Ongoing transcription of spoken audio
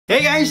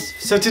Hey guys!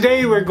 So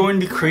today we're going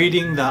to be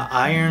creating the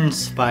Iron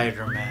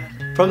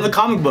Spider-Man from the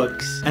comic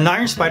books. And the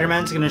Iron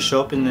Spider-Man's gonna show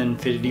up in the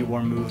Infinity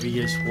War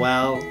movie as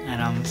well.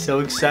 And I'm so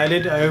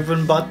excited. I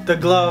even bought the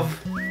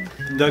glove,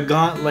 the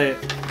gauntlet.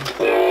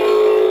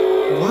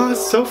 Wow,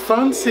 it's so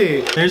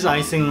fancy. There's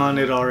icing on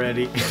it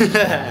already.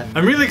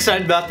 I'm really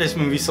excited about this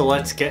movie, so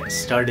let's get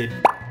started.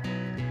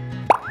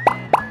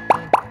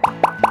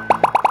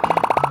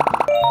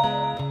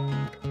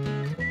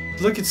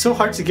 Look, it's so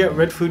hard to get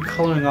red food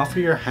coloring off of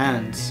your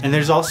hands. And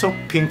there's also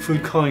pink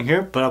food coloring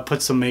here, but I'll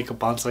put some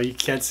makeup on so you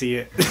can't see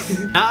it.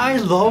 I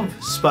love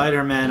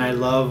Spider-Man. I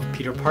love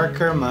Peter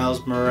Parker,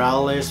 Miles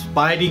Morales,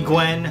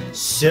 Spidey-Gwen,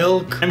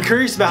 Silk. I'm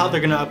curious about how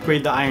they're gonna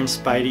upgrade the Iron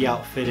Spidey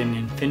outfit in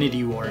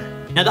Infinity War.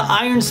 Now the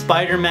Iron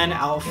Spider-Man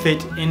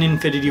outfit in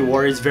Infinity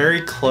War is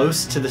very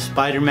close to the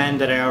Spider-Man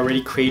that I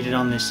already created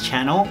on this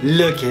channel.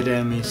 Look at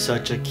him, he's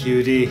such a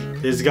cutie.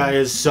 This guy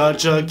is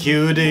such a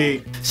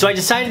cutie. So I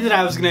decided that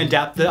I was gonna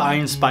adapt the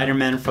Iron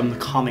Spider-Man from the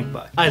comic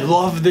book. I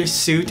love this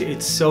suit,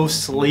 it's so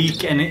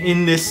sleek, and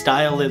in this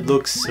style it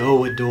looks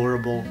so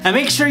adorable. And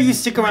make sure you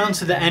stick around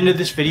to the end of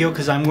this video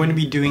because I'm going to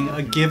be doing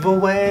a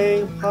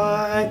giveaway.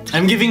 What?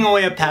 I'm giving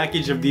away a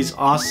package of these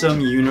awesome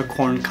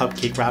unicorn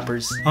cupcake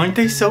wrappers. Aren't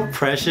they so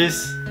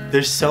precious?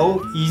 They're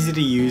so easy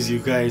to use, you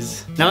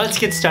guys. Now let's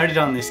get started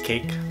on this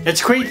cake.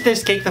 Let's create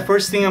this cake. The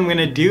first thing I'm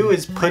gonna do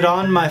is put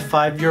on my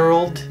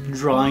 5-year-old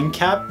drawing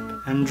cap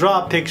and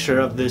draw a picture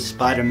of this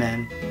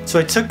Spider-Man. So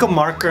I took a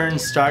marker and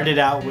started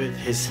out with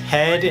his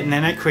head, and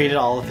then I created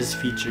all of his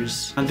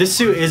features. Now this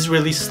suit is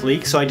really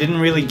sleek, so I didn't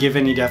really give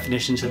any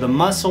definition to the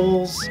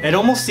muscles. It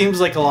almost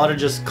seems like a lot of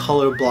just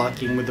color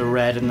blocking with the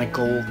red and the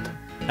gold.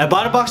 I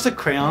bought a box of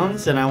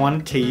crayons and I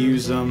wanted to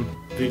use them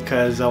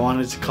because I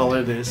wanted to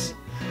color this.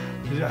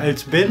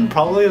 It's been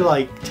probably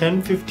like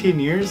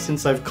 10-15 years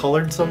since I've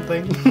colored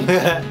something.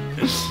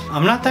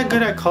 I'm not that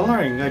good at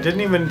coloring. I didn't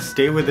even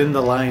stay within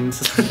the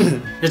lines.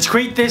 Let's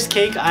create this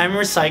cake. I'm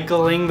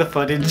recycling the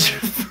footage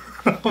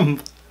from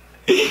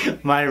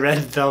my red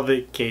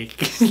velvet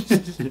cake.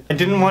 I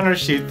didn't want to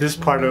shoot this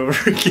part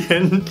over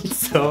again,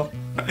 so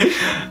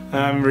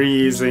I'm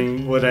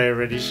reusing what I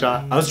already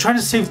shot. I was trying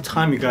to save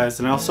time, you guys,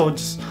 and I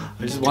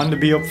just wanted to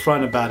be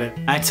upfront about it.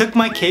 I took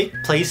my cake,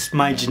 placed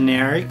my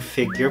generic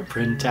figure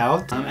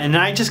printout, and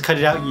then I just cut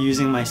it out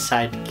using my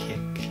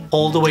sidekick.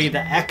 Pulled away the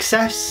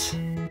excess,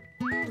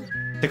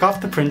 took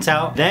off the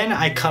printout, then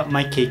I cut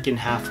my cake in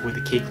half with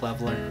a cake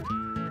leveler.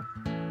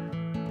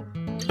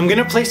 I'm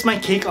gonna place my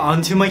cake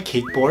onto my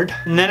cake board,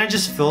 and then I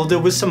just filled it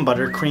with some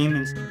buttercream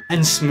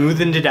and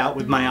smoothened it out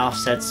with my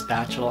offset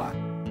spatula.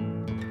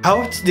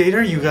 How up to date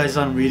are you guys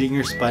on reading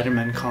your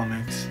Spider-Man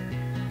comics?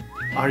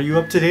 Are you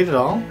up to date at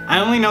all? I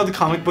only know the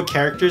comic book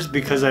characters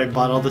because I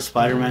bought all the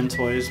Spider-Man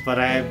toys, but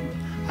I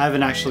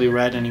haven't actually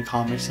read any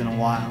comics in a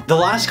while. The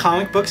last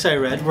comic books I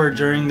read were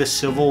during the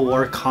Civil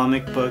War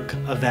comic book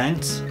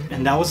event,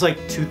 and that was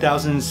like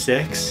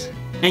 2006.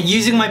 And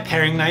using my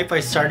paring knife, I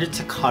started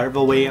to carve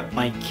away at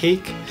my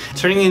cake,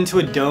 turning it into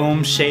a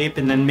dome shape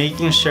and then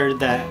making sure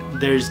that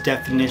there's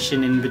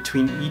definition in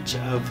between each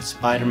of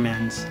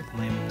Spider-Man's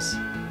limbs.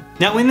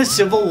 Now in the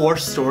Civil War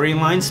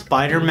storyline,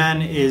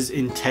 Spider-Man is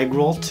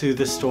integral to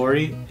the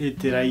story.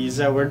 Did I use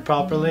that word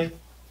properly?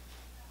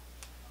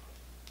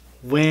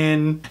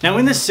 Now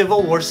in the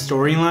Civil War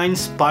storyline,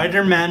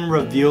 Spider-Man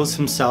reveals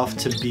himself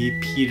to be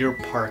Peter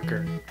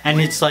Parker. And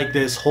it's like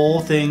this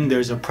whole thing,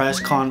 there's a press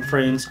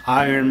conference,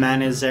 Iron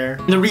Man is there.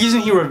 And the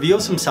reason he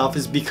reveals himself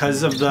is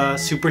because of the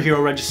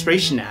Superhero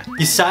Registration Act.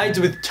 He sides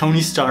with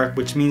Tony Stark,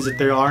 which means that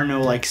there are no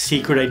like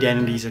secret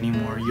identities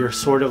anymore. You're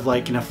sort of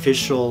like an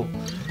official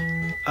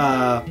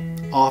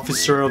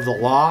officer of the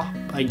law,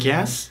 I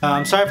guess.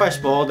 I'm sorry if I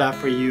spoiled that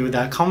for you.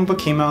 That comic book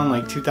came out in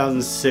like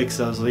 2006,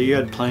 so you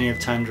had plenty of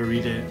time to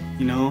read it,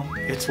 you know?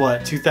 It's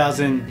what,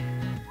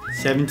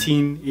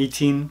 2017,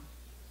 18,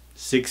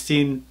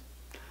 16?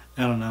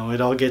 I don't know, it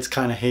all gets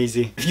kind of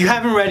hazy. If you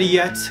haven't read it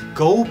yet,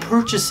 go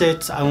purchase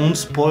it. I won't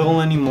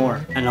spoil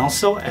anymore. And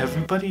also,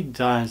 everybody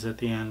dies at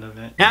the end of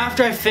it. Now,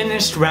 after I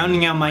finished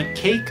rounding out my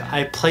cake,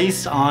 I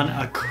placed on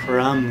a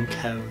crumb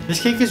coat.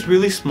 This cake is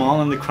really small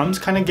and the crumbs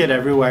kind of get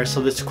everywhere,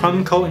 so this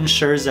crumb coat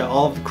ensures that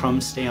all of the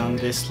crumbs stay on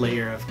this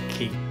layer of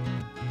cake.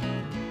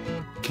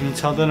 Can you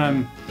tell that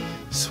I'm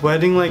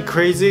sweating like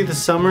crazy? The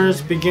summer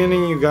is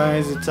beginning, you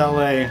guys. It's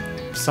LA.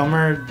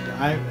 Summer,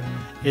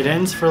 it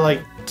ends for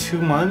like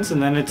 2 months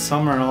and then it's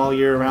summer all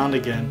year round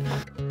again.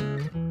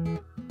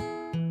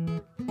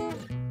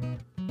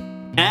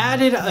 I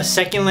added a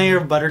second layer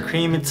of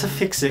buttercream. It's a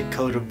fix-it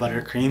coat of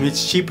buttercream.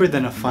 It's cheaper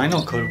than a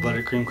final coat of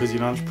buttercream because you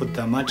don't have to put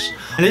that much.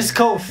 And this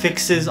coat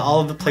fixes all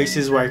of the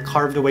places where I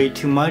carved away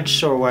too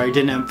much or where I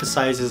didn't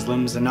emphasize his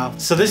limbs enough.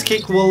 So this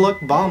cake will look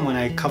bomb when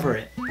I cover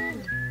it.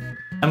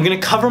 I'm gonna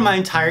cover my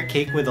entire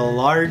cake with a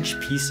large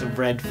piece of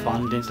red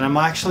fondant. And I'm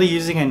actually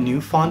using a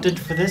new fondant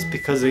for this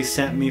because they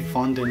sent me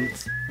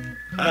fondant.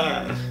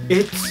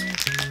 It's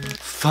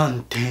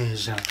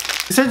Fantasia.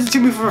 They sent it to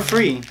me for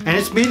free, and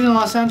it's made in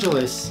Los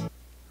Angeles.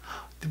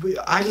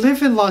 I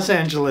live in Los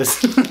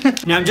Angeles.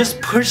 Now I'm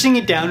just pushing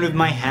it down with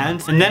my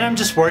hands, and then I'm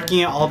just working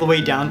it all the way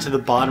down to the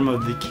bottom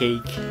of the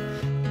cake.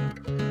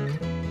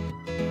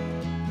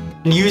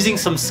 And using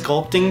some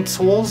sculpting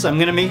tools, I'm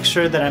gonna make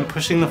sure that I'm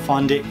pushing the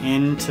fondant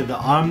into the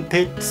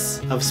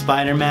armpits of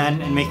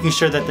Spider-Man and making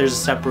sure that there's a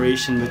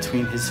separation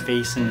between his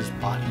face and his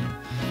body.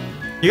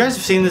 You guys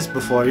have seen this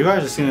before. You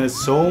guys have seen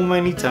this so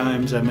many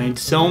times. I made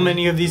so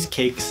many of these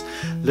cakes.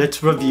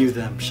 Let's review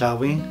them, shall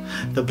we?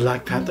 The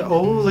Black Panther.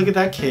 Oh, look at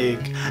that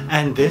cake.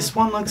 And this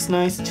one looks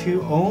nice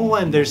too. Oh,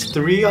 and there's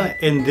 3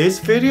 in this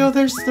video.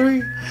 There's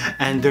 3.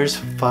 And there's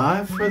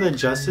 5 for the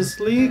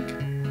Justice League.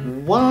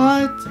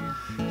 What?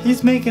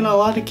 He's making a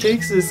lot of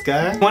cakes, this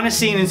guy. If you want to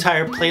see an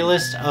entire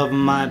playlist of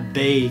my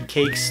bae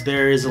cakes,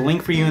 there is a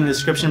link for you in the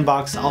description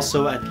box,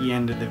 also at the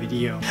end of the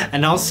video.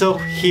 And also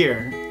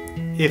here,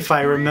 if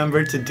I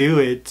remember to do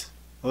it.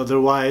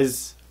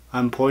 Otherwise,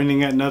 I'm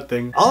pointing at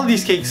nothing. All of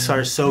these cakes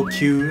are so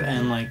cute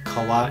and like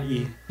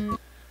kawaii.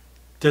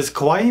 Does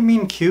kawaii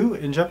mean cute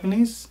in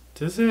Japanese?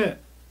 Does it?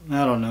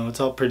 I don't know,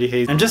 it's all pretty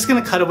hazy. I'm just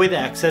gonna cut away the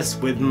excess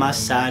with my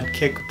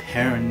sidekick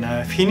parent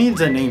knife. He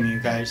needs a name, you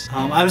guys.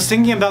 I was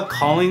thinking about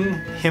calling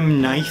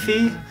him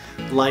Knifey,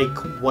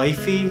 like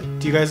wifey.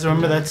 Do you guys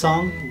remember that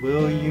song?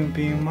 Will you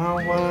be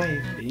my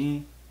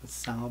wifey?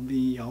 Yes, I'll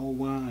be your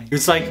wife.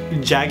 It's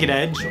like Jagged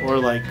Edge or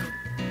like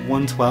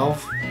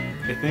 112,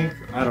 I think.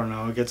 I don't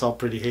know, it gets all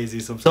pretty hazy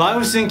sometimes. So I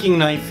was thinking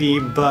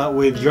Knifey, but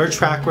with your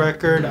track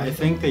record, I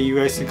think that you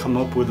guys could come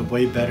up with a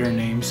way better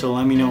name. So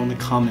let me know in the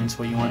comments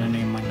what you want to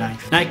name my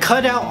knife. And I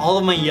cut out all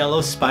of my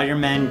yellow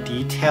Spider-Man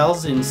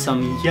details in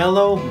some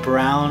yellow,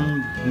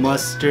 brown,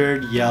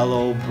 mustard,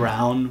 yellow,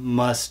 brown,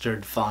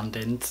 mustard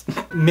fondant.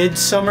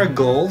 Midsummer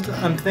Gold,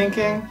 I'm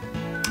thinking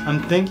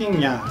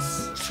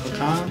yes.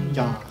 Okay,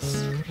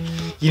 yes.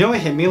 You know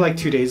what hit me like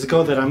 2 days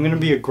ago? That I'm gonna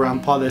be a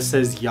grandpa that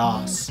says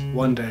yas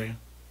one day.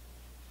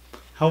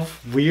 How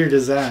weird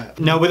is that?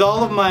 Now with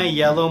all of my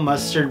yellow,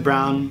 mustard,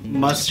 brown,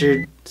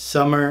 mustard,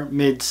 summer,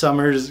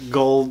 midsummer's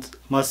gold,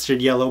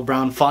 mustard, yellow,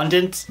 brown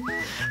fondant,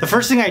 the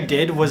first thing I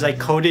did was I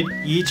coated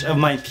each of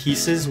my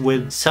pieces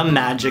with some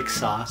magic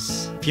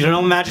sauce. If you don't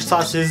know what magic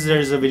sauce is,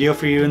 there's a video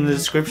for you in the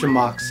description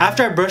box.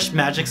 After I brushed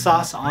magic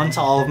sauce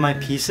onto all of my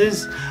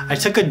pieces, I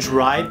took a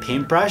dry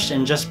paintbrush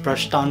and just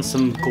brushed on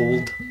some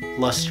gold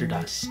luster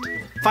dust.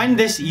 I find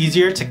this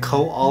easier to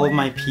coat all of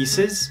my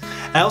pieces.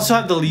 I also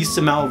have the least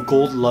amount of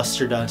gold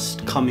luster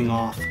dust coming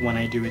off when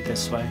I do it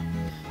this way.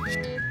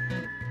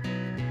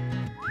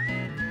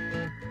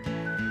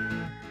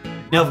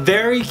 Now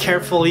very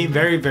carefully,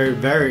 very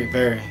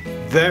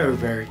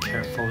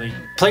carefully,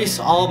 place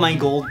all of my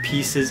gold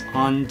pieces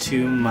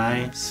onto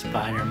my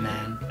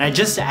Spider-Man. I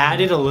just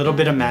added a little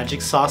bit of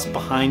magic sauce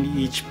behind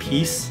each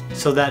piece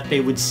so that they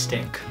would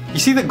stick. You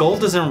see, the gold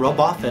doesn't rub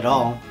off at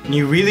all. And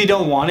you really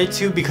don't want it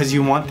to, because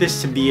you want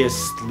this to be as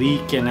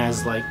sleek and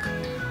as like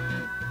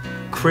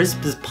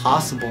crisp as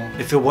possible.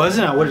 If it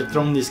wasn't, I would have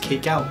thrown this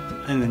cake out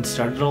and then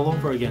started all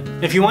over again.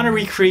 If you want to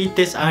recreate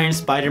this Iron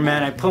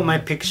Spider-Man, I put my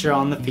picture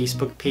on the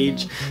Facebook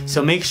page,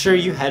 so make sure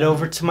you head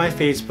over to my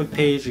Facebook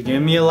page,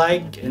 give me a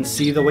like, and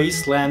see the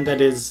wasteland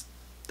that is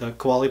the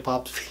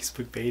Koalipops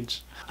Facebook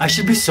page. I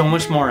should be so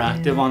much more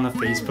active on the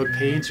Facebook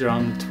page or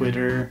on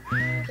Twitter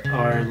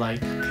or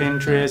like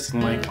Pinterest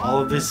and like all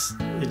of this.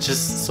 It's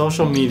just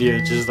social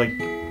media, just like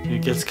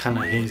it gets kind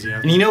of hazy.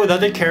 And you know, with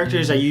other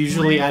characters, I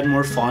usually add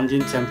more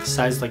fondant to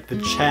emphasize like the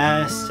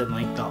chest and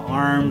like the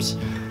arms.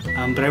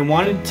 But I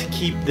wanted to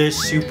keep this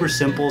super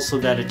simple so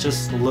that it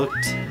just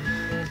looked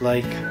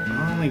like,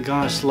 oh my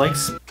gosh, like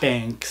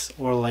Spanx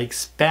or like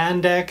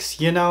spandex,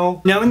 you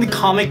know? Now in the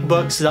comic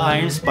books, the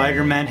Iron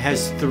Spider-Man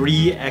has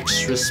 3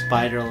 extra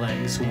spider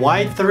legs.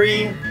 Why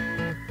 3?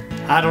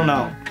 I don't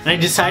know. And I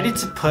decided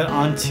to put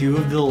on 2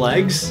 of the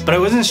legs, but I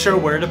wasn't sure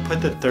where to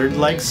put the 3rd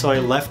leg, so I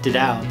left it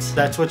out.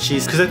 That's what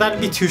she's, because I thought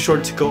it'd be too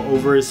short to go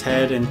over his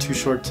head and too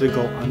short to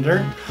go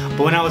under. But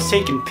when I was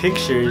taking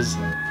pictures,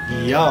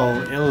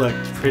 yo, it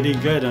looked pretty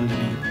good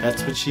underneath.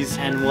 That's what she's,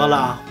 and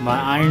voila, my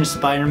Iron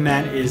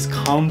Spider-Man is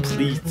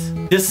complete.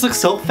 This looks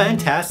so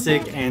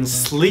fantastic and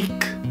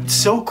sleek. It's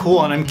so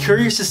cool, and I'm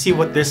curious to see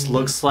what this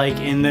looks like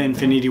in the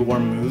Infinity War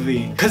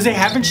movie, because they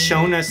haven't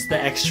shown us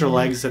the extra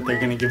legs that they're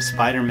gonna give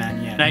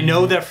Spider-Man yet. And I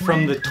know that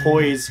from the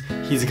toys,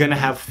 he's gonna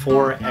have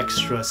 4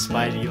 extra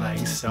Spidey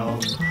legs, so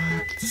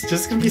it's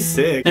just gonna be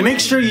sick. And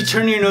make sure you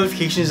turn your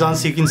notifications on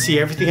so you can see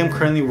everything I'm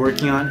currently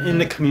working on in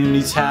the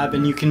community tab,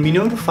 and you can be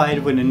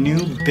notified when a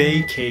new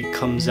bae cake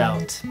comes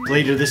out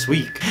later this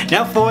week.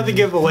 Now for the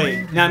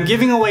giveaway. Now I'm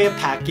giving away a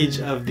package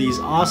of these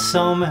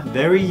awesome,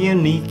 very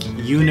unique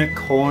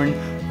unicorn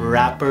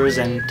wrappers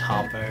and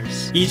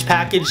toppers. Each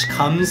package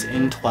comes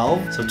in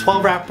 12, so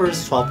 12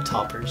 wrappers, 12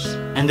 toppers.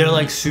 And they're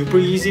like super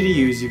easy to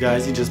use, you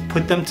guys. You just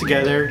put them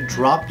together,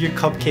 drop your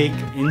cupcake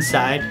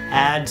inside,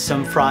 add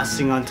some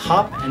frosting on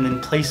top, and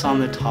then place on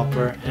the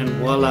topper, and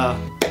voila.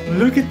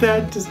 Look at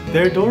that,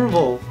 they're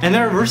adorable. And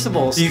they're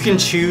reversible. So you can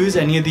choose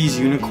any of these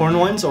unicorn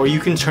ones or you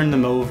can turn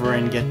them over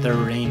and get the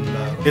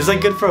rainbow. It's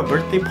like good for a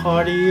birthday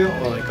party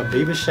or like a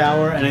baby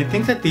shower. And I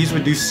think that these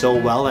would do so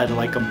well at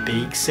like a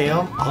bake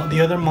sale. All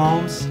the other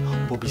moms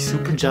will be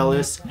super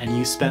jealous and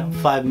you spent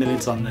 5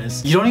 minutes on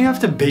this. You don't even have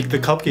to bake the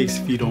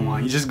cupcakes if you don't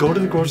want. You just go to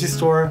the grocery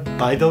store,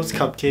 buy those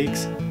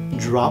cupcakes,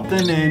 drop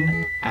them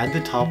in, add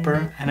the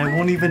topper, and I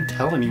won't even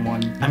tell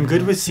anyone. I'm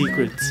good with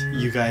secrets,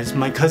 you guys.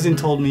 My cousin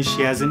told me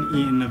she hasn't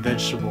eaten a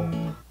vegetable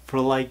for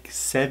like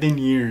 7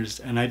 years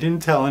and I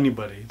didn't tell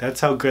anybody.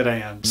 That's how good I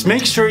am. Just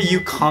make sure you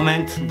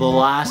comment the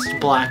last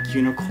black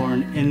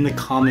unicorn in the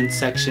comment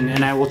section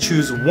and I will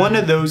choose one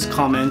of those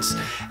comments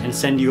and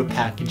send you a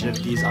package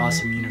of these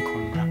awesome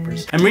unicorn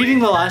wrappers. I'm reading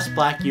The Last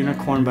Black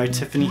Unicorn by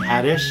Tiffany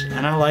Haddish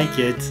and I like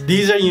it.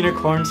 These are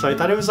unicorns, so I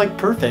thought it was like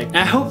perfect. And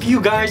I hope you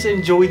guys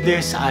enjoyed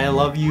this. I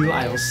love you.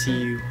 I will see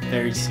you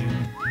very soon.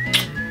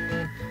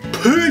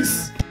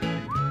 Peace!